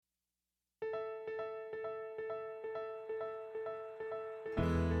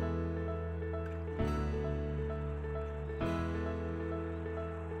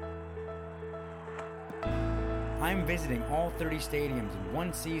I'm visiting all 30 stadiums in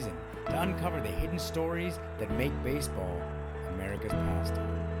one season to uncover the hidden stories that make baseball America's pastime.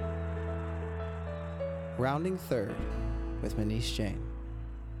 Rounding Third with Manish Jain.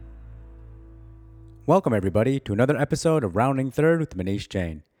 Welcome, everybody, to another episode of Rounding Third with Manish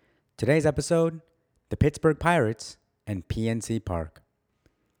Jain. Today's episode, the Pittsburgh Pirates and PNC Park.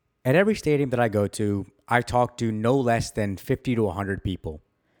 At every stadium that I go to, I talk to no less than 50 to 100 people.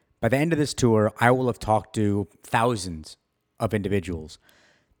 By the end of this tour, I will have talked to thousands of individuals.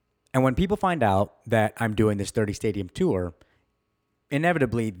 And when people find out that I'm doing this 30-stadium tour,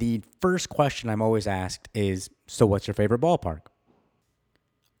 inevitably, the first question I'm always asked is, so what's your favorite ballpark?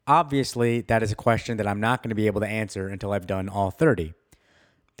 Obviously, that is a question that I'm not going to be able to answer until I've done all 30.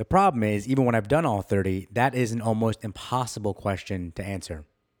 The problem is, even when I've done all 30, that is an almost impossible question to answer.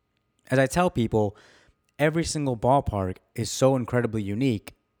 As I tell people, every single ballpark is so incredibly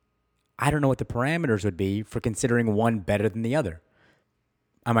unique, I don't know what the parameters would be for considering one better than the other.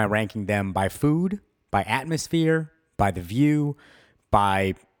 Am I ranking them by food, by atmosphere, by the view,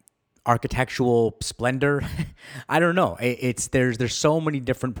 by architectural splendor? I don't know. There's so many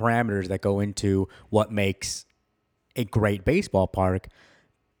different parameters that go into what makes a great baseball park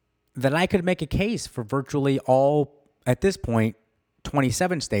that I could make a case for virtually all, at this point,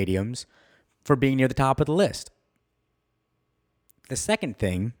 27 stadiums for being near the top of the list. The second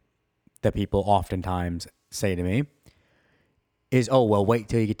thing that people oftentimes say to me is, oh, well, wait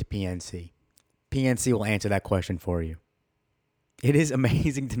till you get to PNC. PNC will answer that question for you. It is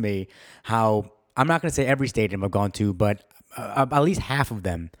amazing to me how, I'm not going to say every stadium I've gone to, but at least half of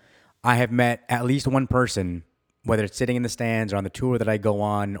them, I have met at least one person, whether it's sitting in the stands or on the tour that I go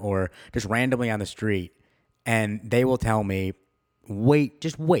on or just randomly on the street, and they will tell me, wait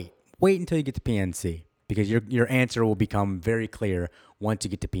until you get to PNC, because your answer will become very clear once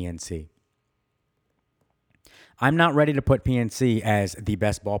you get to PNC. I'm not ready to put PNC as the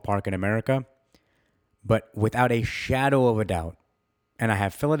best ballpark in America, but without a shadow of a doubt, and I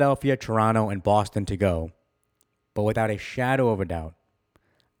have Philadelphia, Toronto, and Boston to go, but without a shadow of a doubt,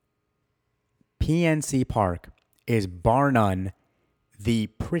 PNC Park is bar none the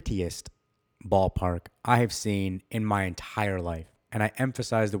prettiest ballpark I have seen in my entire life. And I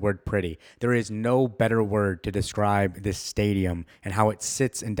emphasize the word pretty. There is no better word to describe this stadium and how it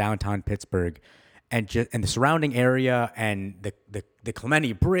sits in downtown Pittsburgh and the surrounding area and the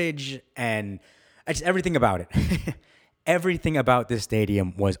Clementi Bridge and just everything about it. Everything about this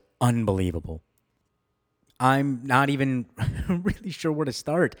stadium was unbelievable. I'm not even really sure where to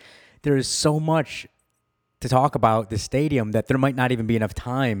start. There is so much to talk about this stadium that there might not even be enough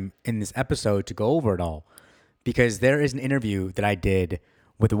time in this episode to go over it all. Because there is an interview that I did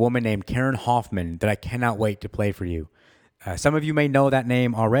with a woman named Karen Hoffman that I cannot wait to play for you. Some of you may know that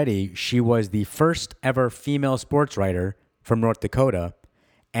name already. She was the first ever female sportswriter from North Dakota,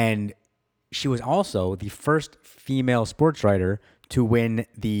 and she was also the first female sportswriter to win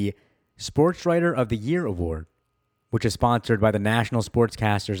the Sportswriter of the Year award, which is sponsored by the National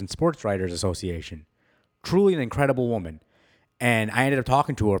Sportscasters and Sportswriters Association. Truly an incredible woman. And I ended up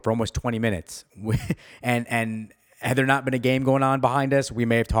talking to her for almost 20 minutes. And had there not been a game going on behind us, we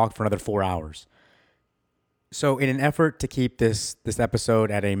may have talked for another 4 hours. So in an effort to keep this episode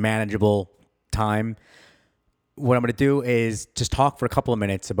at a manageable time, what I'm going to do is just talk for a couple of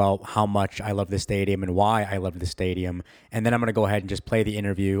minutes about how much I love this stadium and why I love this stadium. And then I'm going to go ahead and just play the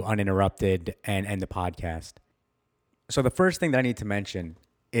interview uninterrupted and end the podcast. So the first thing that I need to mention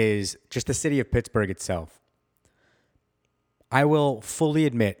is just the city of Pittsburgh itself. I will fully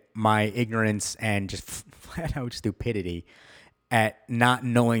admit my ignorance and just flat out stupidity at not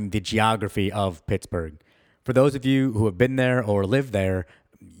knowing the geography of Pittsburgh. For those of you who have been there or live there,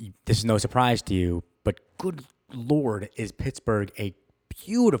 this is no surprise to you, but good Lord, is Pittsburgh a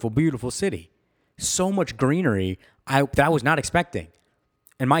beautiful, beautiful city. So much greenery that I was not expecting.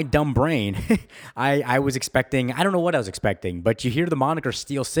 In my dumb brain, I was expecting, I don't know what I was expecting, but you hear the moniker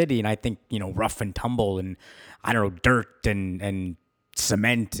Steel City and I think, rough and tumble and, I don't know, dirt and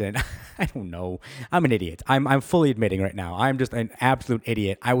cement and I don't know. I'm an idiot. I'm fully admitting right now. I'm just an absolute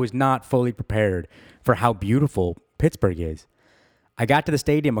idiot. I was not fully prepared for how beautiful Pittsburgh is. I got to the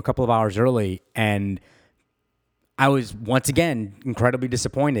stadium a couple of hours early and I was once again incredibly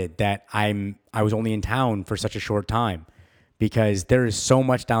disappointed that I was only in town for such a short time. Because there is so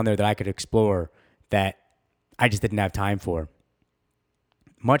much down there that I could explore that I just didn't have time for.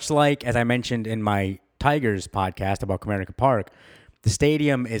 Much like, as I mentioned in my Tigers podcast about Comerica Park, the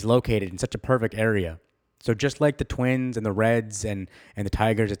stadium is located in such a perfect area. So just like the Twins and the Reds and the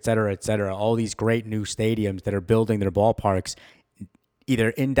Tigers, et cetera, all these great new stadiums that are building their ballparks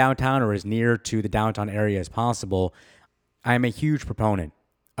either in downtown or as near to the downtown area as possible, I am a huge proponent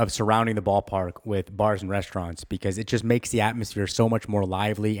of surrounding the ballpark with bars and restaurants because it just makes the atmosphere so much more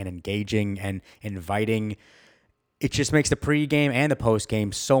lively and engaging and inviting. It just makes the pregame and the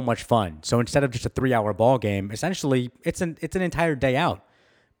postgame so much fun. So instead of just a 3-hour ball game, essentially it's an entire day out.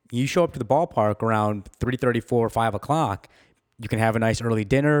 You show up to the ballpark around 3:34, 5 o'clock. You can have a nice early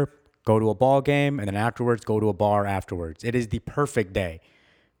dinner, go to a ball game, and then afterwards go to a bar afterwards. It is the perfect day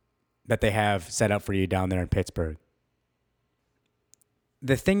that they have set up for you down there in Pittsburgh.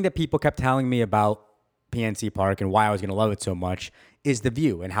 The thing that people kept telling me about PNC Park and why I was going to love it so much is the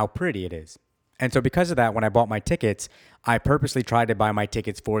view and how pretty it is. And so because of that, when I bought my tickets, I purposely tried to buy my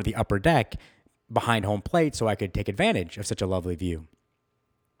tickets for the upper deck behind home plate so I could take advantage of such a lovely view.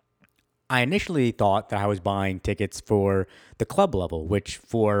 I initially thought that I was buying tickets for the club level, which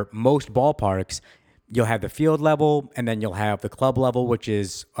for most ballparks, you'll have the field level and then you'll have the club level, which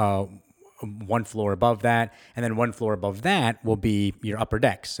is one floor above that. And then one floor above that will be your upper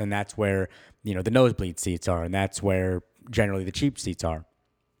decks. And that's where, the nosebleed seats are. And that's where generally the cheap seats are.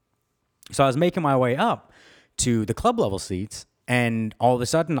 So I was making my way up to the club level seats. And all of a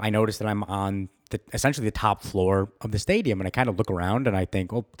sudden I noticed that I'm on essentially the top floor of the stadium. And I kind of look around and I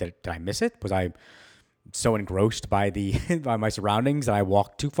think, oh, did I miss it? Was I so engrossed by by my surroundings that I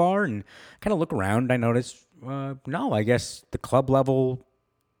walked too far? And kind of look around. I noticed, no, I guess the club level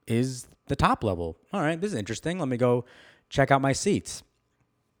is the top level. All right, this is interesting. Let me go check out my seats.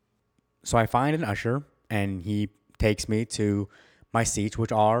 So I find an usher and he takes me to my seats,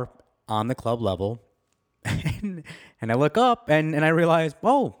 which are on the club level. And I look up and I realize,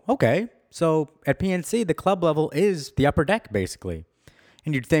 oh, okay. So at PNC, the club level is the upper deck, basically.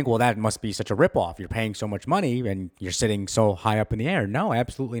 And you'd think, well, that must be such a ripoff. You're paying so much money and you're sitting so high up in the air. No,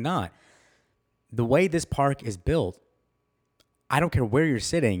 absolutely not. The way this park is built, I don't care where you're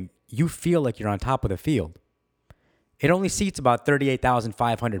sitting, you feel like you're on top of the field. It only seats about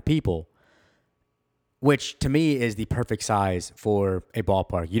 38,500 people, which to me is the perfect size for a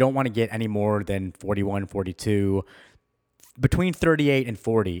ballpark. You don't want to get any more than 41, 42. Between 38 and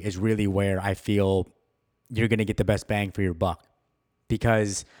 40 is really where I feel you're going to get the best bang for your buck.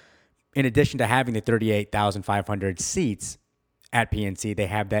 Because in addition to having the 38,500 seats at PNC, they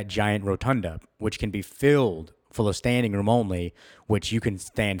have that giant rotunda, which can be filled full of standing room only, which you can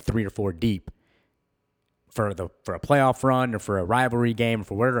stand 3 or 4 deep for a playoff run or for a rivalry game or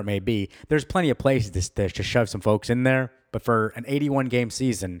for whatever it may be. There's plenty of places to shove some folks in there. But for an 81 game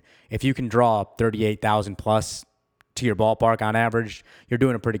season, if you can draw 38,000 plus to your ballpark on average, you're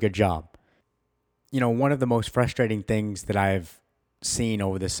doing a pretty good job. One of the most frustrating things that I've seen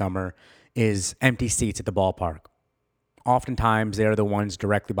over the summer is empty seats at the ballpark. Oftentimes, they're the ones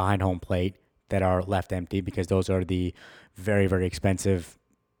directly behind home plate that are left empty because those are the very, very expensive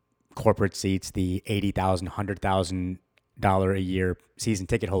corporate seats, the $80,000, $100,000 a year season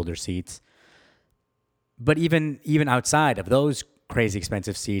ticket holder seats. But even outside of those crazy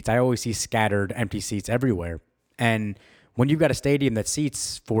expensive seats, I always see scattered empty seats everywhere. And when you've got a stadium that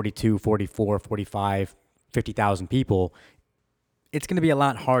seats 42, 44, 45, 50,000 people, it's going to be a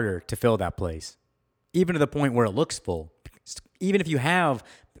lot harder to fill that place, even to the point where it looks full. Even if you have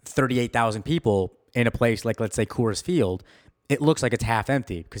 38,000 people in a place like, let's say, Coors Field, it looks like it's half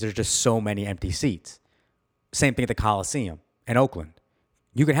empty because there's just so many empty seats. Same thing at the Coliseum in Oakland.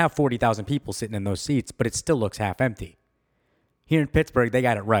 You could have 40,000 people sitting in those seats, but it still looks half empty. Here in Pittsburgh, they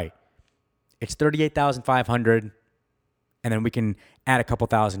got it right. It's 38,500, and then we can add a couple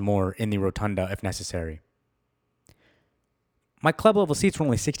thousand more in the rotunda if necessary. My club level seats were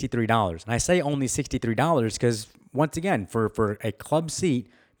only $63. And I say only $63 because, once again, for a club seat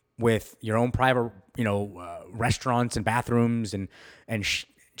with your own private, restaurants and bathrooms and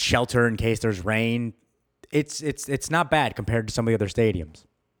shelter in case there's rain, it's not bad compared to some of the other stadiums.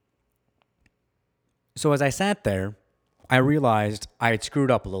 So as I sat there, I realized I had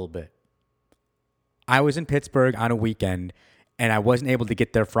screwed up a little bit. I was in Pittsburgh on a weekend, and I wasn't able to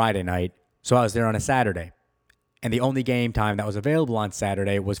get there Friday night, so I was there on a Saturday. And the only game time that was available on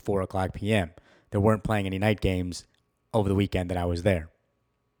Saturday was 4 o'clock p.m. They weren't playing any night games over the weekend that I was there.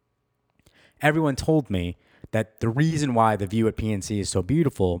 Everyone told me that the reason why the view at PNC is so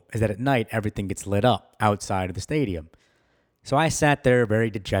beautiful is that at night everything gets lit up outside of the stadium. So I sat there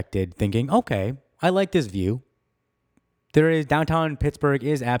very dejected thinking, okay, I like this view. Downtown Pittsburgh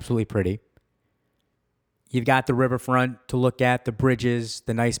is absolutely pretty. You've got the riverfront to look at, the bridges,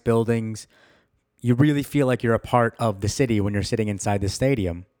 the nice buildings. You really feel like you're a part of the city when you're sitting inside the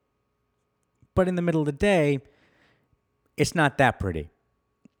stadium. But in the middle of the day, it's not that pretty.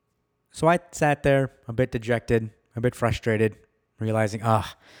 So I sat there a bit dejected, a bit frustrated, realizing, I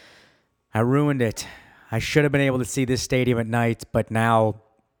ruined it. I should have been able to see this stadium at night, but now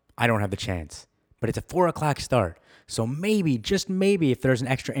I don't have the chance. But it's a 4 o'clock start. So maybe, just maybe, if there's an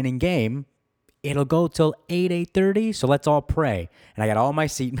extra inning game, it'll go till 8:30. So let's all pray. And I got all my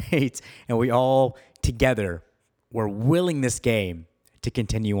seatmates, and we all together were willing this game to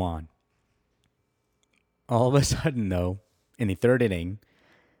continue on. All of a sudden, though, in the third inning,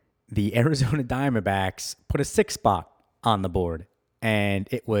 the Arizona Diamondbacks put a 6 spot on the board, and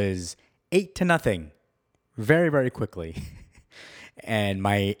it was 8-0 very, very quickly. And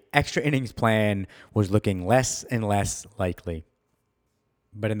my extra innings plan was looking less and less likely.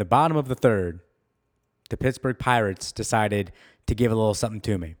 But in the bottom of the third, the Pittsburgh Pirates decided to give a little something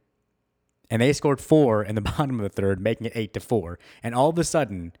to me. And they scored 4 in the bottom of the third, making it 8-4. And all of a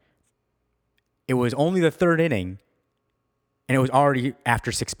sudden, it was only the third inning, and it was already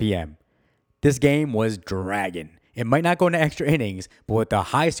after 6 p.m. This game was dragging. It might not go into extra innings, but with a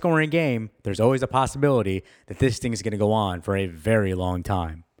high-scoring game, there's always a possibility that this thing is going to go on for a very long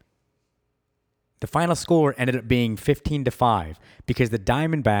time. The final score ended up being 15-5 because the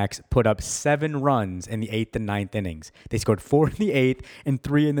Diamondbacks put up 7 runs in the 8th and 9th innings. They scored 4 in the 8th and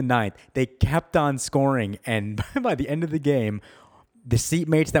 3 in the 9th. They kept on scoring, and by the end of the game, the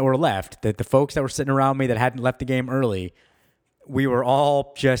seatmates that were left, the folks that were sitting around me that hadn't left the game early, we were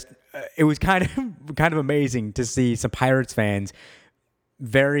all just... It was kind of amazing to see some Pirates fans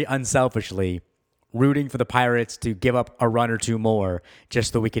very unselfishly rooting for the Pirates to give up a run or two more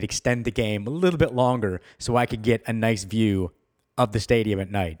just so we could extend the game a little bit longer so I could get a nice view of the stadium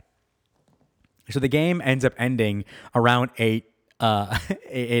at night. So the game ends up ending around 8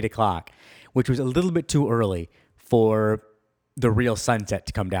 o'clock, which was a little bit too early for the real sunset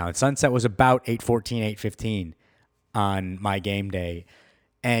to come down. Sunset was about 8:14, 8:15 on my game day.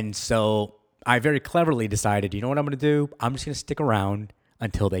 And so I very cleverly decided, you know what I'm going to do? I'm just going to stick around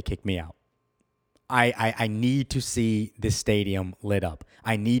until they kick me out. I need to see this stadium lit up.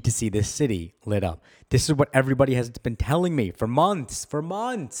 I need to see this city lit up. This is what everybody has been telling me for months.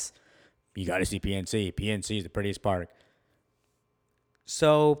 You got to see PNC. PNC is the prettiest park.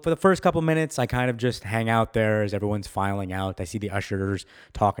 So for the first couple minutes, I kind of just hang out there as everyone's filing out. I see the ushers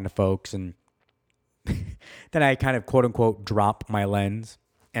talking to folks, and then I kind of quote-unquote drop my lens.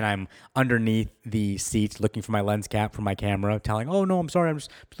 And I'm underneath the seats looking for my lens cap for my camera, telling, oh, no, I'm sorry. I'm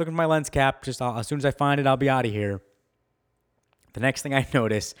just looking for my lens cap. Just as soon as I find it, I'll be out of here. The next thing I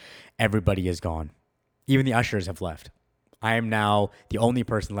notice, everybody is gone. Even the ushers have left. I am now the only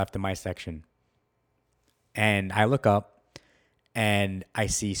person left in my section. And I look up, and I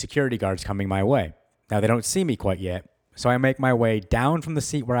see security guards coming my way. Now, they don't see me quite yet. So I make my way down from the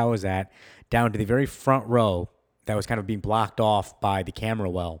seat where I was at, down to the very front row that was kind of being blocked off by the camera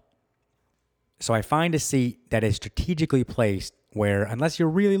well. So I find a seat that is strategically placed where, unless you're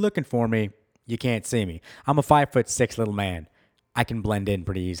really looking for me, you can't see me. I'm a 5'6" little man. I can blend in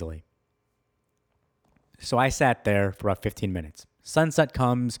pretty easily. So I sat there for about 15 minutes. Sunset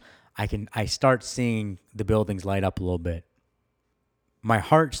comes. I start seeing the buildings light up a little bit. My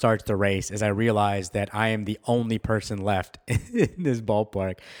heart starts to race as I realize that I am the only person left in this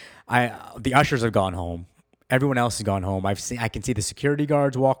ballpark. The ushers have gone home. Everyone else has gone home. I can see the security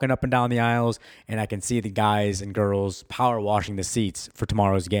guards walking up and down the aisles, and I can see the guys and girls power washing the seats for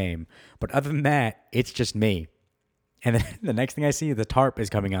tomorrow's game. But other than that, it's just me. And then the next thing I see, the tarp is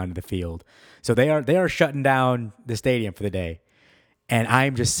coming onto the field. So they are shutting down the stadium for the day. And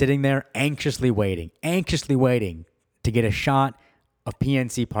I'm just sitting there anxiously waiting to get a shot of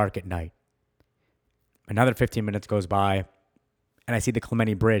PNC Park at night. Another 15 minutes goes by, and I see the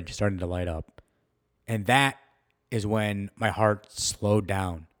Clemente Bridge starting to light up. And that is when my heart slowed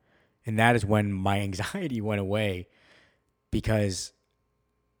down. And that is when my anxiety went away, because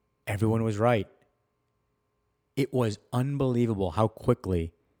everyone was right. It was unbelievable how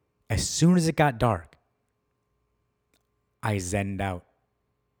quickly, as soon as it got dark, I zenned out.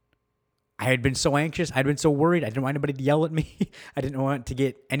 I had been so anxious. I'd been so worried. I didn't want anybody to yell at me. I didn't want to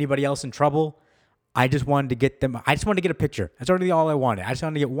get anybody else in trouble. I just wanted to get a picture. That's already all I wanted. I just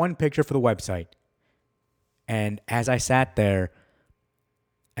wanted to get one picture for the website. And as I sat there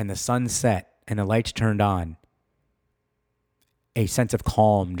and the sun set and the lights turned on, a sense of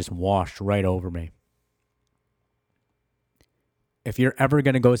calm just washed right over me. If you're ever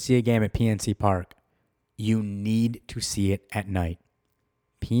going to go see a game at PNC Park, you need to see it at night.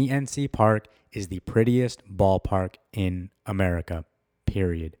 PNC Park is the prettiest ballpark in America,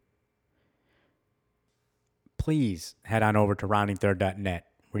 period. Please head on over to roundingthird.net,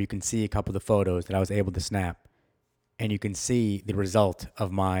 where you can see a couple of the photos that I was able to snap. And you can see the result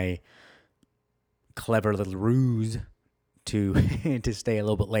of my clever little ruse to to stay a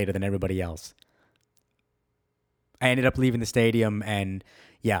little bit later than everybody else. I ended up leaving the stadium and,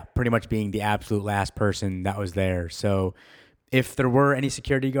 yeah, pretty much being the absolute last person that was there. So if there were any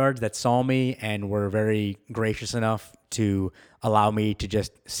security guards that saw me and were very gracious enough to allow me to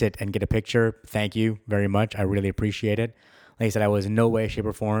just sit and get a picture, thank you very much. I really appreciate it. Like I said, I was in no way, shape,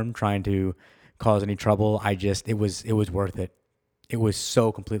 or form trying to cause any trouble. It was worth it. It was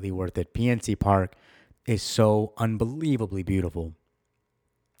so completely worth it. PNC Park is so unbelievably beautiful.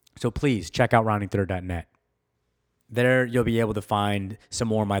 So please check out roundingthird.net. There you'll be able to find some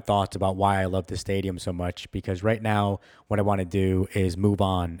more of my thoughts about why I love the stadium so much, because right now what I want to do is move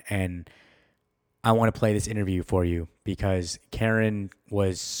on, and I want to play this interview for you because Karen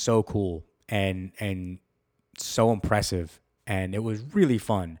was so cool and so impressive, and it was really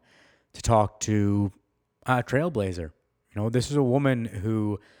fun to talk to a trailblazer. This is a woman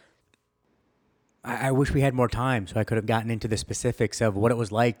who I wish we had more time so I could have gotten into the specifics of what it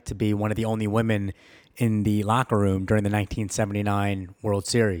was like to be one of the only women in the locker room during the 1979 World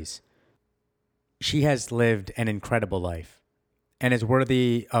Series. She has lived an incredible life and is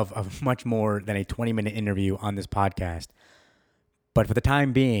worthy of much more than a 20-minute interview on this podcast. But for the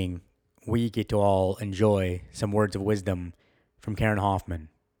time being, we get to all enjoy some words of wisdom from Karen Hoffman.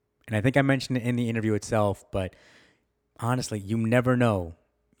 And I think I mentioned it in the interview itself, but honestly, you never know.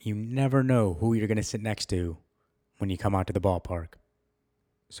 You never know who you're going to sit next to when you come out to the ballpark.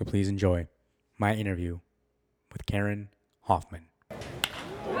 So please enjoy my interview with Karen Hoffman.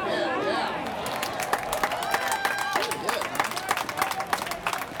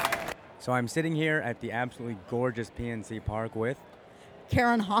 So I'm sitting here at the absolutely gorgeous PNC Park with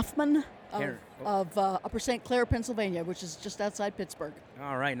Karen Hoffman of Upper St. Clair, Pennsylvania, which is just outside Pittsburgh.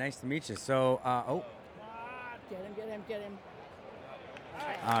 All right, nice to meet you. So, Get him.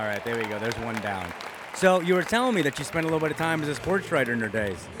 All right, there we go. There's one down. So you were telling me that you spent a little bit of time as a sportswriter in your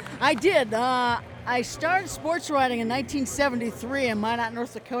days. I did. I started sports writing in 1973 in Minot,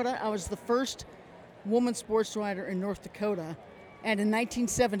 North Dakota. I was the first woman sports writer in North Dakota. And in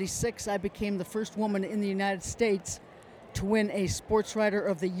 1976, I became the first woman in the United States to win a Sports Writer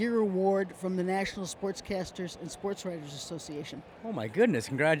of the Year award from the National Sportscasters and Sports Writers Association. Oh my goodness,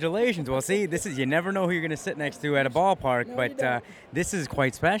 congratulations. Well, see, you never know who you're going to sit next to at a ballpark, No, but this is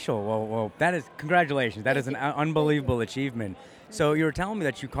quite special. Well, congratulations. That is an unbelievable achievement. So you were telling me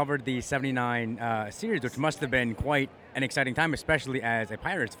that you covered the 79 series, which must have been quite an exciting time, especially as a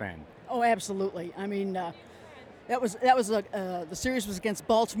Pirates fan. Oh, absolutely. I mean, the series was against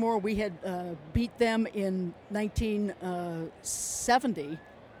Baltimore. We had beat them in 1970.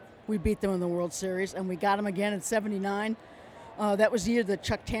 We beat them in the World Series, and we got them again in 79. That was the year that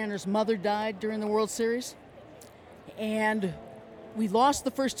Chuck Tanner's mother died during the World Series. And we lost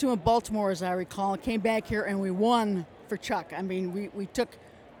the first two in Baltimore, as I recall, and came back here and we won for Chuck. I mean, we took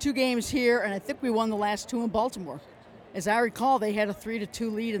 2 games here, and I think we won the last 2 in Baltimore. As I recall, they had a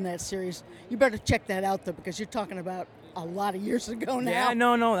 3-2 lead in that series. You better check that out, though, because you're talking about a lot of years ago now. Yeah,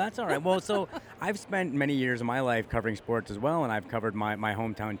 no, that's all right. Well, so I've spent many years of my life covering sports as well, and I've covered my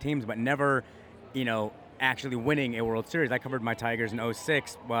hometown teams, but never, actually winning a World Series. I covered my Tigers in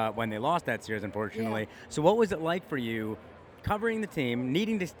 2006 when they lost that series, unfortunately. Yeah. So what was it like for you covering the team,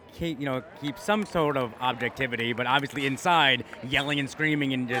 needing to keep some sort of objectivity, but obviously inside yelling and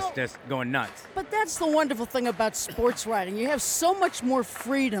screaming and just going nuts? But that's the wonderful thing about sports writing. You have so much more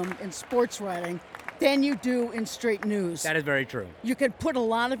freedom in sports writing than you do in straight news. That is very true. You can put a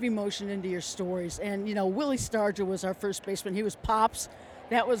lot of emotion into your stories. And, Willie Stargell was our first baseman. He was Pops.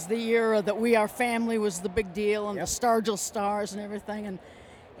 That was the year that We Are Family was the big deal, and the Stargell Stars and everything.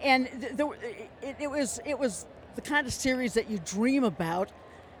 And it was the kind of series that you dream about.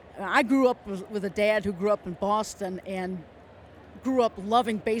 I grew up with a dad who grew up in Boston and grew up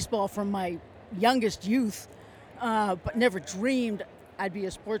loving baseball from my youngest youth, but never dreamed I'd be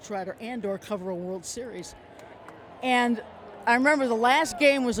a sports writer and or cover a World Series. And I remember the last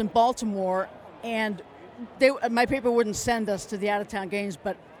game was in Baltimore, and my paper wouldn't send us to the out-of-town games,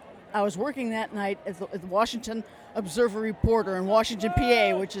 but I was working that night as the Washington Observer Reporter in Washington,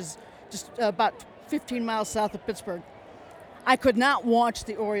 PA, which is just about 15 miles south of Pittsburgh. I could not watch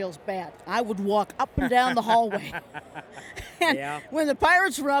the Orioles bat. I would walk up and down the hallway. And when the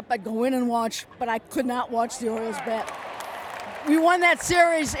Pirates were up, I'd go in and watch, but I could not watch the Orioles bat. We won that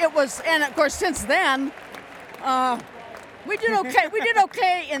series. And of course, since then, we did okay. We did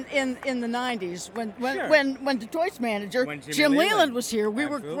okay in the 90s when Detroit's manager Jim Leyland was here. We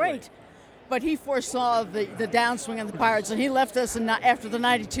Absolutely. were great, but he foresaw the downswing of the Pirates, and he left us after the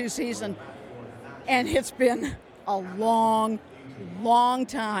 '92 season. And it's been a long, long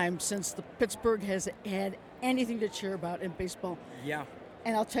time since Pittsburgh has had anything to cheer about in baseball. Yeah.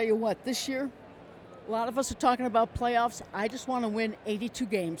 And I'll tell you what, this year, a lot of us are talking about playoffs. I just want to win 82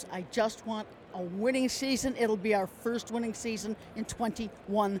 games. I just want a winning season. It'll be our first winning season in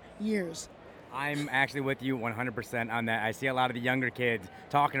 21 years. I'm actually with you 100% on that. I see a lot of the younger kids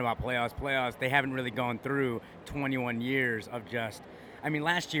talking about playoffs. They haven't really gone through 21 years of just, I mean,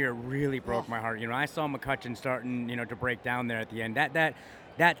 last year really broke my heart. You know, I saw McCutcheon starting, to break down there at the end.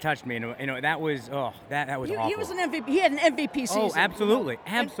 That touched me. That was awful. He was an MVP. He had an MVP season. Oh, absolutely.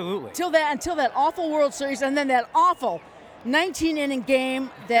 Absolutely. Until that awful World Series, and then that awful 19-inning game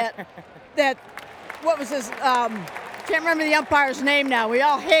that what was his, can't remember the umpire's name now. We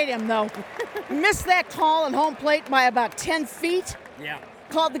all hate him, though. Missed that call at home plate by about 10 feet. Yeah.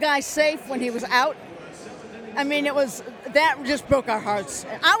 Called the guy safe when he was out. I mean, that just broke our hearts.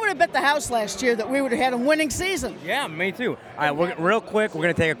 I would have bet the house last year that we would have had a winning season. Yeah, me too. All right, real quick, we're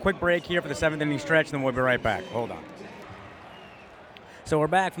going to take a quick break here for the 7th inning stretch, and then we'll be right back. Hold on. So we're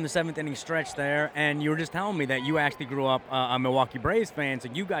back from the 7th inning stretch there, and you were just telling me that you actually grew up a Milwaukee Braves fan, so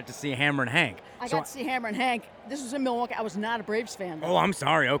you got to see Hammer and Hank. I got to see Hammer and Hank. This was in Milwaukee. I was not a Braves fan, though. Oh, I'm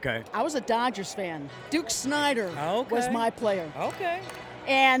sorry. Okay. I was a Dodgers fan. Duke Snyder was my player. Okay.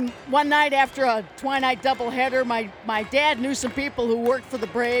 And one night after a twilight doubleheader, my dad knew some people who worked for the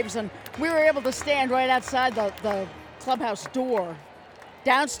Braves, and we were able to stand right outside the clubhouse door,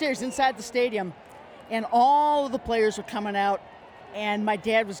 downstairs inside the stadium, and all of the players were coming out, and my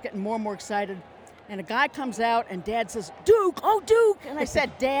dad was getting more and more excited. And a guy comes out, and Dad says, "Duke, oh, Duke!" And I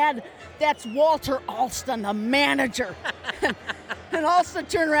said, "Dad, that's Walter Alston, the manager." And Alston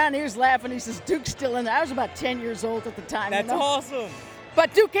turned around, and he was laughing. He says, "Duke's still in there." I was about 10 years old at the time. That's awesome.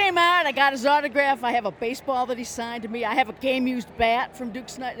 But Duke came out. I got his autograph. I have a baseball that he signed to me. I have a game-used bat from Duke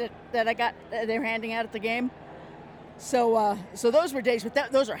Snyder that I got. They were handing out at the game. So those were days.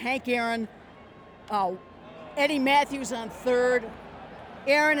 But those are Hank Aaron, Eddie Matthews on third,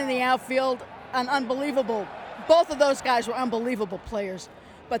 Aaron in the outfield. An unbelievable. Both of those guys were unbelievable players.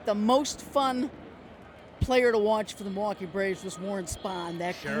 But the most fun player to watch for the Milwaukee Braves was Warren Spahn,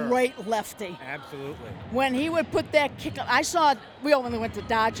 that great lefty. Absolutely. When he would put that kick up, we only went to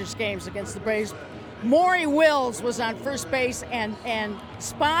Dodgers games against the Braves. Maury Wills was on first base, and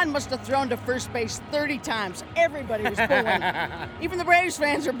Spahn must have thrown to first base 30 times. Everybody was booing. Even the Braves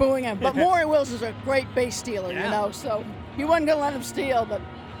fans are booing him. But Maury Wills is a great base stealer, so he wasn't going to let him steal, but...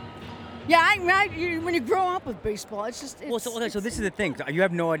 Yeah, when you grow up with baseball, it's just... So this is the thing. You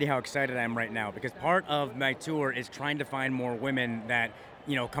have no idea how excited I am right now, because part of my tour is trying to find more women that,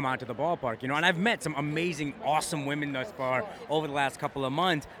 come out to the ballpark, and I've met some amazing, awesome women thus far over the last couple of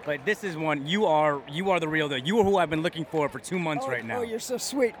months, but this is one, you are the real deal. You are who I've been looking for 2 months right now. Oh, you're so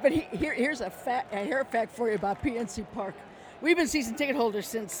sweet. But here's a fact for you about PNC Park. We've been season ticket holders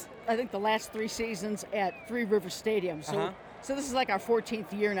since, I think, the last 3 seasons at Three Rivers Stadium. So this is like our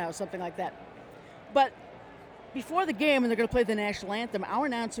 14th year now, something like that. But before the game, when they're going to play the national anthem, our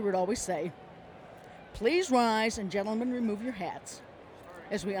announcer would always say, "Please rise and gentlemen, remove your hats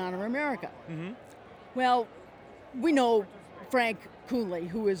as we honor America." Mm-hmm. Well, we know Frank Cooley,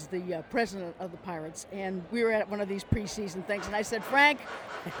 who is the president of the Pirates, and we were at one of these preseason things, and I said, "Frank,"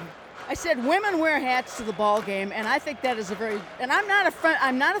 I said, "women wear hats to the ball game, and I think that is and I'm not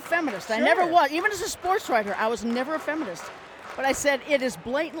a feminist. Sure. I never was. Even as a sports writer, I was never a feminist. But I said, it is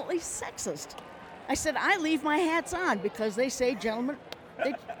blatantly sexist. I said, I leave my hats on because they say, gentlemen,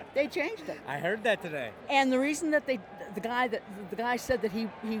 they changed it." I heard that today. And the reason that the guy said that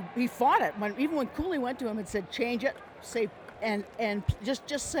he fought it, even when Cooley went to him and said, "Change it, say, and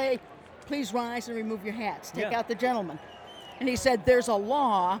just say, please rise and remove your hats. Take out the gentleman." And he said, "There's a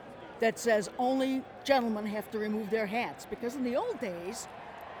law that says only gentlemen have to remove their hats, because in the old days,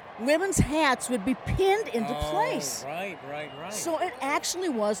 women's hats would be pinned into place." Right. So it actually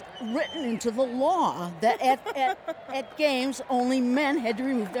was written into the law that at games only men had to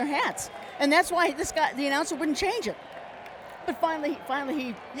remove their hats, and that's why the announcer wouldn't change it. But finally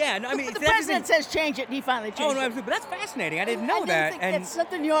he. Yeah, no, I mean, the president says change it, and he finally changed it. Oh no, absolutely. But that's fascinating. I didn't know that. And it's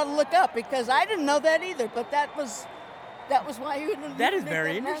something you ought to look up, because I didn't know that either. But that was why you didn't. That is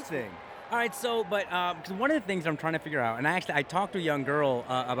very interesting. All right, so, but cause one of the things I'm trying to figure out, and I talked to a young girl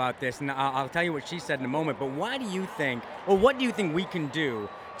about this, and I'll tell you what she said in a moment, but what do you think we can do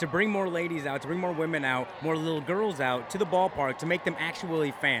to bring more ladies out, to bring more women out, more little girls out to the ballpark, to make them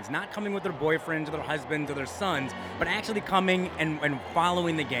actually fans, not coming with their boyfriends or their husbands or their sons, but actually coming and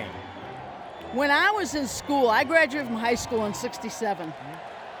following the game? When I was in school, I graduated from high school in '67. Mm-hmm.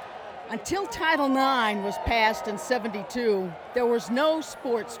 Until Title IX was passed in '72, there was no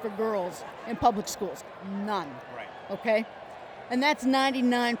sports for girls in public schools. None. Right. Okay? And that's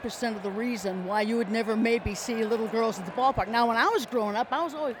 99% of the reason why you would never maybe see little girls at the ballpark. Now, when I was growing up, I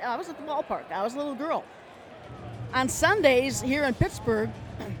was at the ballpark. I was a little girl. On Sundays here in Pittsburgh,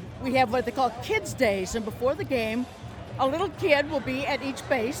 we have what they call Kids Days, and before the game, a little kid will be at each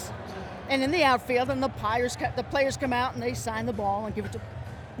base and in the outfield, and the players come out and they sign the ball and give it to.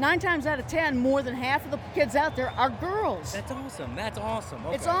 9 times out of 10, more than half of the kids out there are girls. That's awesome. That's awesome.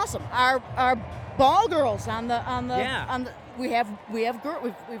 Okay. It's awesome. Our ball girls we've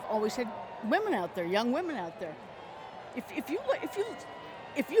always had women out there, young women out there. If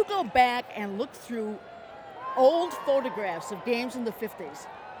you go back and look through old photographs of games in the 50s,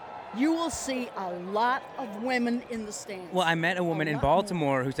 you will see a lot of women in the stands. Well, I met a woman in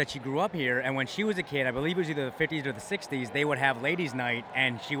Baltimore who said she grew up here, and when she was a kid, I believe it was either the 50s or the 60s, they would have ladies' night,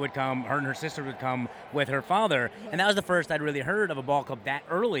 and she would come, her and her sister would come with her father, and that was the first I'd really heard of a ball club that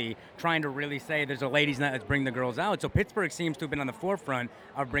early trying to really say there's a ladies' night, let's bring the girls out. So Pittsburgh seems to have been on the forefront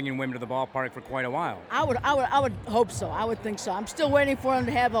of bringing women to the ballpark for quite a while. I would hope so. I would think so. I'm still waiting for them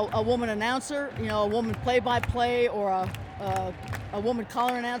to have a woman announcer, a woman play-by-play, or a woman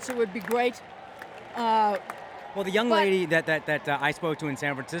color announcer would be great. Well, the young lady that I spoke to in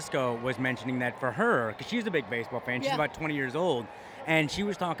San Francisco was mentioning that for her, because she's a big baseball fan, she's about 20 years old, and she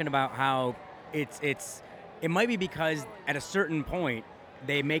was talking about how it might be because at a certain point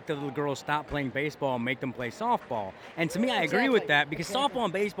they make the little girls stop playing baseball and make them play softball. And to me, I agree with that because softball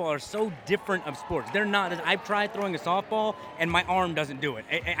and baseball are so different of sports. They're not. I've tried throwing a softball and my arm doesn't do it.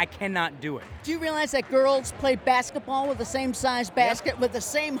 I cannot do it. Do you realize that girls play basketball with the same size basket with the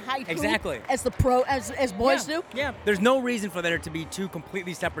same height hoop as as boys do? Yeah. There's no reason for there to be two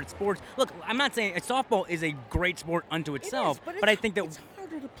completely separate sports. Look, I'm not saying softball is a great sport unto itself, but I think that it's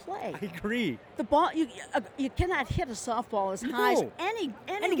harder to play. I agree. The ball you cannot hit a softball as high as any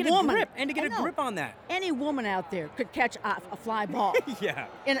and to get woman. To get a grip on that. Any woman out there could catch a fly ball. Yeah.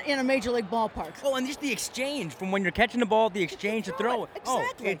 In a major league ballpark. Oh, and just the exchange from when you're catching the ball, the exchange to throw it.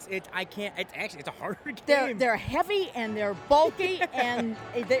 Exactly. It's a harder game. They're heavy and they're bulky and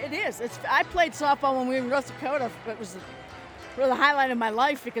it is. I played softball when we were in North Dakota. It was the highlight of my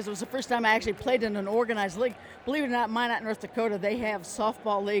life because it was the first time I actually played in an organized league. Believe it or not, Minot, North Dakota, they have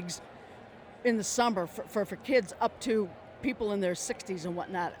softball leagues in the summer for kids up to people in their 60s and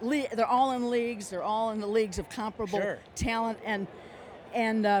whatnot. They're all in leagues. They're all in the leagues of comparable talent.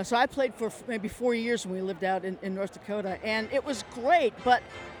 And so I played for maybe 4 years when we lived out in North Dakota. And it was great, but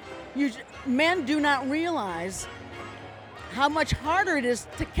men do not realize how much harder it is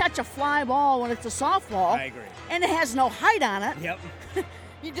to catch a fly ball when it's a softball. I agree. And it has no height on it. Yep.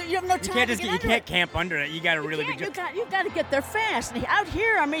 You have no time You can't camp under it. You got to really be. You've got to get there fast. And out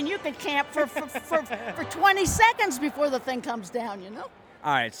here, I mean, you can camp for 20 seconds before the thing comes down.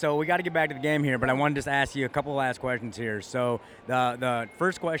 All right, so we got to get back to the game here, but I wanted to just ask you a couple last questions here. So the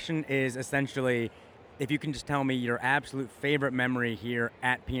first question is essentially, if you can just tell me your absolute favorite memory here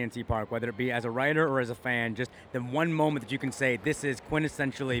at PNC Park, whether it be as a writer or as a fan, just the one moment that you can say, this is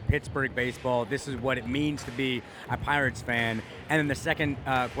quintessentially Pittsburgh baseball, this is what it means to be a Pirates fan. And then the second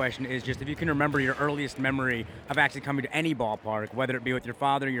question is just if you can remember your earliest memory of actually coming to any ballpark, whether it be with your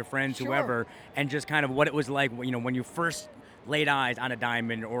father, your friends, whoever, and just kind of what it was like, when you first laid eyes on a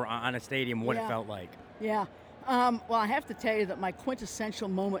diamond or on a stadium, what it felt like. Yeah. Well, I have to tell you that my quintessential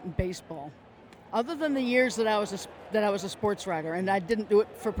moment in baseball, other than the years that I was a sports writer, and I didn't do it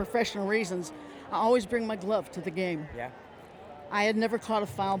for professional reasons, I always bring my glove to the game. Yeah. I had never caught a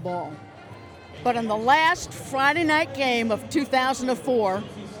foul ball. But in the last Friday night game of 2004,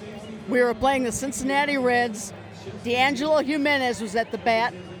 we were playing the Cincinnati Reds. D'Angelo Jimenez was at the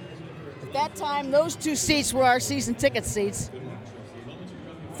bat. At that time, those two seats were our season ticket seats.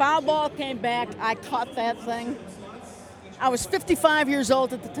 Foul ball came back. I caught that thing. I was 55 years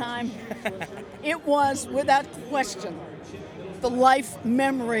old at the time. It was, without question, the life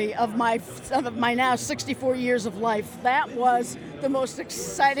memory of my now 64 years of life. That was the most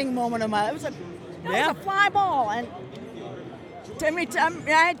exciting moment of my life. It was a fly ball, and I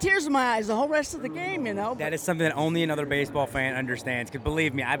had tears in my eyes the whole rest of the game, That is something that only another baseball fan understands. Because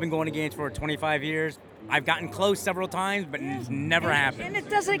believe me, I've been going to games for 25 years. I've gotten close several times, but it's never happened. And it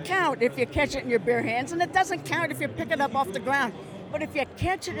doesn't count if you catch it in your bare hands, and it doesn't count if you pick it up off the ground. But if you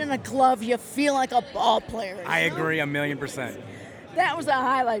catch it in a glove, you feel like a ball player. I agree 1,000,000%. That was a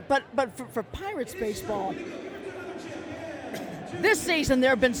highlight. But for Pirates baseball, this season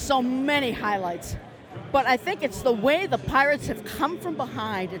there have been so many highlights. But I think it's the way the Pirates have come from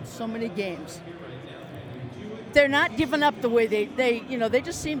behind in so many games. They're not giving up the way they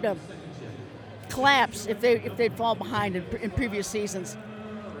just seem to collapse if they'd fall behind in previous seasons.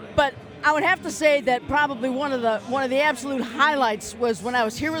 But I would have to say that probably one of the absolute highlights was when I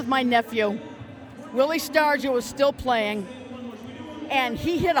was here with my nephew. Willie Stargell was still playing, and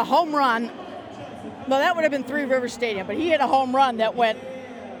he hit a home run. Well, that would have been Three Rivers Stadium, but he hit a home run that went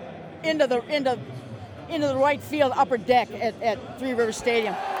into the right field upper deck at Three Rivers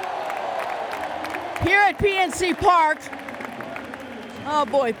Stadium. Here at PNC Park, oh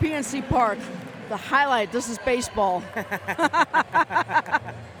boy, PNC Park, the highlight. This is baseball.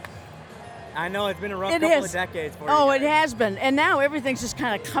 I know it's been a rough couple of decades for you. Oh, it has been. And now everything's just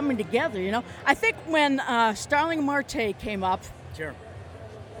kind of coming together, you know. I think when Starling Marte came up, sure,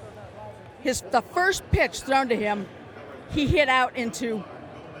 the first pitch thrown to him, he hit out into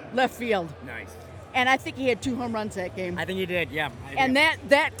left field. Nice. And I think he had 2 home runs that game. I think he did, yeah. And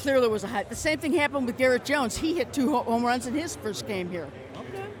that clearly was a high. The same thing happened with Garrett Jones. He hit 2 home runs in his first game here.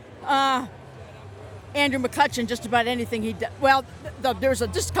 Okay. Andrew McCutcheon, just about anything he did. Well, there was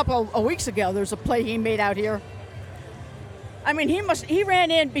just a couple of weeks ago, there was a play he made out here. I mean, he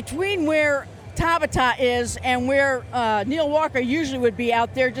ran in between where Tabata is and where Neil Walker usually would be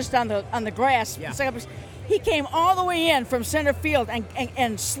out there just on the grass. Yeah. He came all the way in from center field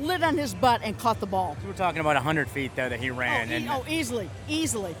and slid on his butt and caught the ball. So we're talking about 100 feet there that he ran. Easily.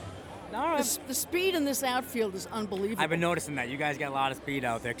 All right. The speed in this outfield is unbelievable. I've been noticing that. You guys got a lot of speed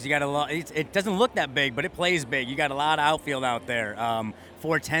out there because you got a lot. It doesn't look that big, but it plays big. You got a lot of outfield out there.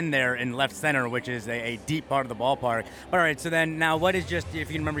 410 there in left center, which is a deep part of the ballpark. All right, so then now what is just, if you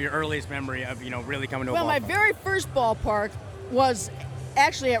can remember your earliest memory of, really coming to a ballpark? Well, my very first ballpark was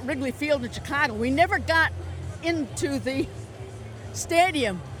actually at Wrigley Field in Chicago. We never got into the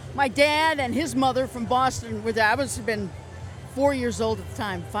stadium. My dad and his mother from Boston were there. I was been 4 years old at the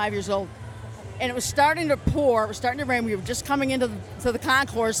time, 5 years old. And it was starting to pour. It was starting to rain. We were just coming into the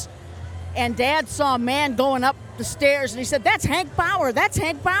concourse. And Dad saw a man going up the stairs. And he said, "That's Hank Bauer. That's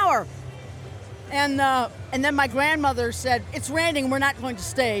Hank Bauer." And then my grandmother said, "It's raining. We're not going to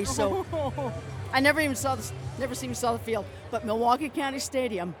stay." So I never saw the field. But Milwaukee County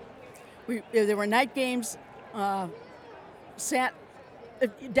Stadium, there were night games. It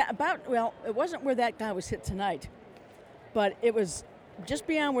wasn't where that guy was hit tonight. But it was just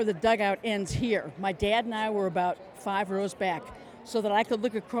beyond where the dugout ends here. My dad and I were about 5 rows back, so that I could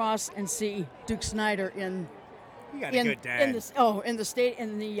look across and see Duke Snyder in. You got a good dad. In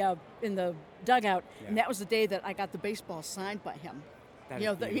the dugout, Yeah. and that was the day that I got the baseball signed by him. That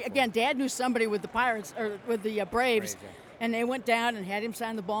is beautiful. Again, Dad knew somebody with the Pirates or with the Braves, yeah. and they went down and had him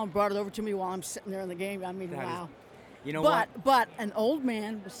sign the ball and brought it over to me while I'm sitting there in the game. I mean, That wow. You know but what? But an old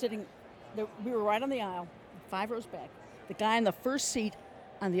man was sitting. We were right on the aisle, 5 rows back. The guy in the first seat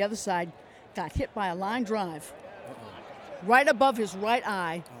on the other side got hit by a line drive right above his right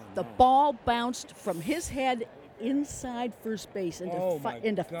eye. The ball bounced from his head inside first base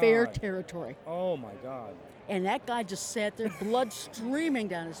into fair territory. Oh, my God. And that guy just sat there, blood streaming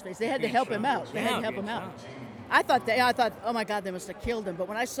down his face. They had to help him out. I thought, oh my God, they must have killed him. But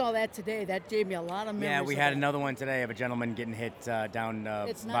when I saw that today, that gave me a lot of memories. Yeah, we had another one today of a gentleman getting hit down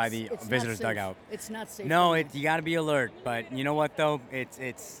by the visitors' dugout. It's not safe. No, you got to be alert. But you know what, though?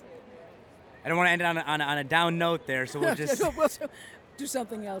 It's. I don't want to end it on a down note there, so we'll just We'll do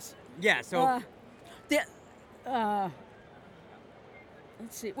something else. Yeah. So.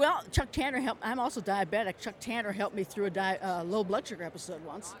 Let's see. Well, Chuck Tanner helped. I'm also diabetic. Chuck Tanner helped me through a low blood sugar episode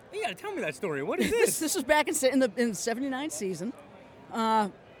once. You got to tell me that story. What is this? This was back in the '79 season. I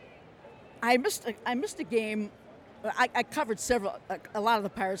missed a game. I covered a lot of the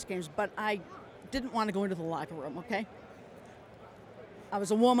Pirates games, but I didn't want to go into the locker room. Okay. I was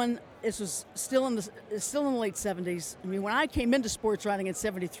a woman. This was still in the late '70s. I mean, when I came into sports writing in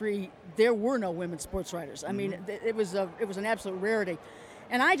 '73, there were no women sports writers. I mean, it was an absolute rarity.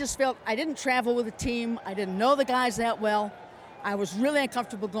 And I just felt I didn't travel with a team. I didn't know the guys that well. I was really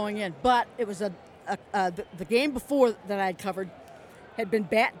uncomfortable going in. But it was the game before that I'd covered had been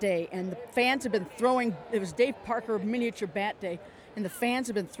bat day, and the fans had been throwing. It was Dave Parker miniature bat day, and the fans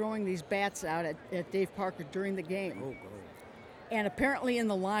had been throwing these bats out at Dave Parker during the game. Oh, God. And apparently in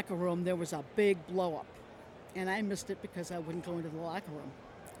the locker room there was a big blow-up, and I missed it because I wouldn't go into the locker room.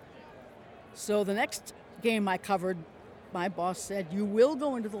 So the next game I covered, my boss said, "You will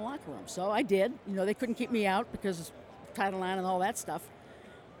go into the locker room." So I did. They couldn't keep me out because of Title IX and all that stuff.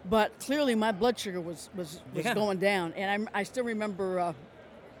 But clearly my blood sugar was going down. And I still remember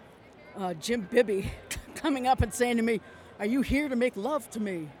Jim Bibby coming up and saying to me, "Are you here to make love to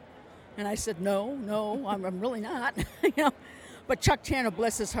me?" And I said, no, I'm really not. But Chuck Tanner,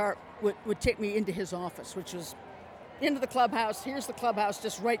 bless his heart, would take me into his office, which was into the clubhouse. Here's the clubhouse,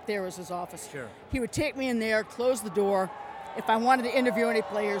 just right there is his office. Sure. He would take me in there, close the door, if I wanted to interview any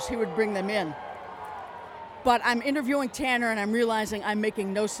players, he would bring them in. But I'm interviewing Tanner, and I'm realizing I'm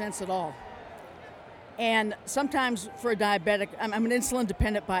making no sense at all. And sometimes for a diabetic, I'm an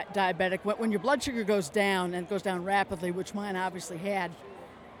insulin-dependent diabetic. When your blood sugar goes down, and it goes down rapidly, which mine obviously had,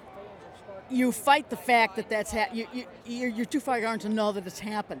 you fight the fact that that's you're too far gone to know that it's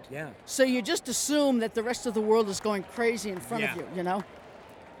happened. Yeah. So you just assume that the rest of the world is going crazy in front of you, you know?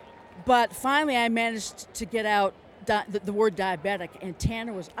 But finally I managed to get out the word diabetic, and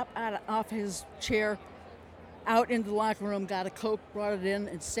Tanner was off his chair, out into the locker room, got a Coke, brought it in,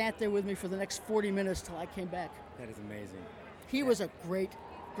 and sat there with me for the next 40 minutes till I came back. That is amazing. He was a great,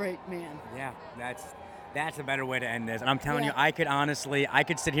 great man. Yeah, that's a better way to end this. And I'm telling you, I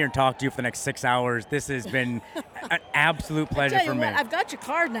could sit here and talk to you for the next 6 hours. This has been an absolute pleasure for me. I've got your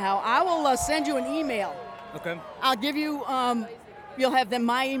card now. I will send you an email. Okay. I'll give you, you'll have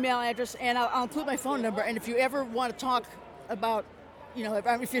my email address, and I'll include my phone number. And if you ever want to talk about,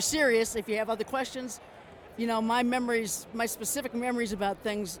 if you're serious, if you have other questions, my specific memories about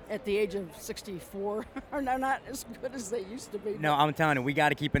things at the age of 64 are not as good as they used to be. No, I'm telling you, we got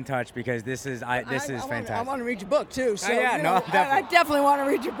to keep in touch because this is fantastic. I want to read your book too. So, definitely. I definitely want to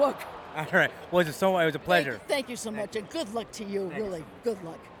read your book. All right. Well, it was a pleasure. Thank you so much, and good luck to you. Thanks. Really, good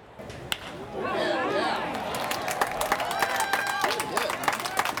luck.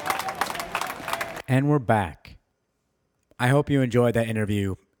 And we're back. I hope you enjoyed that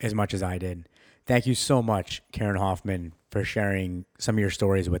interview as much as I did. Thank you so much, Karen Hoffman, for sharing some of your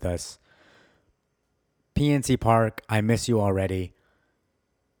stories with us. PNC Park, I miss you already.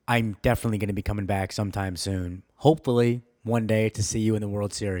 I'm definitely going to be coming back sometime soon. Hopefully, one day to see you in the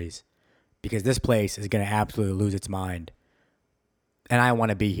World Series. Because this place is going to absolutely lose its mind. And I want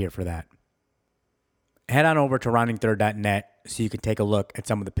to be here for that. Head on over to roundingthird.net so you can take a look at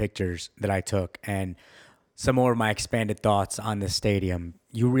some of the pictures that I took and some more of my expanded thoughts on this stadium.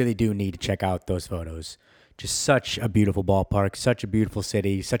 You really do need to check out those photos. Just such a beautiful ballpark, such a beautiful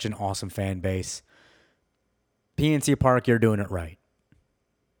city, such an awesome fan base. PNC Park, you're doing it right.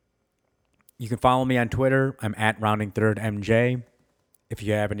 You can follow me on Twitter. I'm at RoundingThirdMJ. If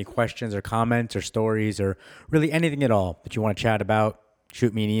you have any questions or comments or stories or really anything at all that you want to chat about,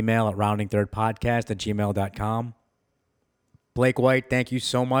 shoot me an email at roundingthirdpodcast@gmail.com. Blake White, thank you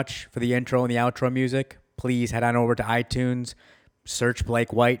so much for the intro and the outro music. Please head on over to iTunes, search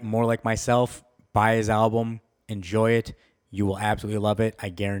Blake White, More Like Myself, buy his album, enjoy it. You will absolutely love it. I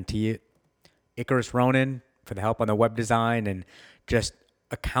guarantee it. Icarus Ronan for the help on the web design and just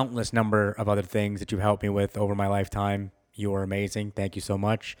a countless number of other things that you've helped me with over my lifetime. You are amazing. Thank you so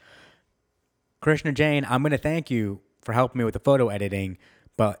much. Krishna Jain, I'm going to thank you for helping me with the photo editing,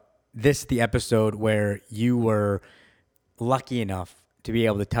 but this is the episode where you were lucky enough to be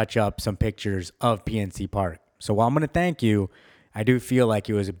able to touch up some pictures of PNC Park. So while I'm going to thank you, I do feel like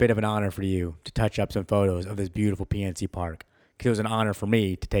it was a bit of an honor for you to touch up some photos of this beautiful PNC Park, because it was an honor for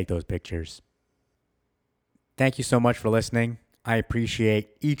me to take those pictures. Thank you so much for listening. I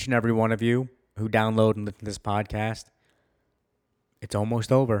appreciate each and every one of you who download and listen to this podcast. It's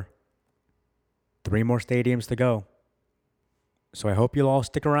almost over. 3 more stadiums to go. So I hope you'll all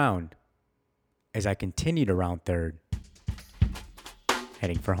stick around as I continue to round third,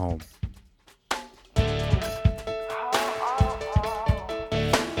 heading for home.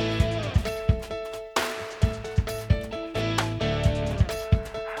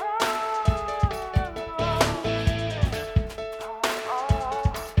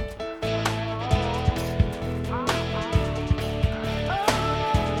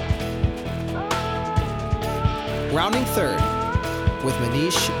 Rounding Third with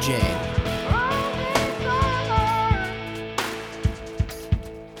Manish Jain.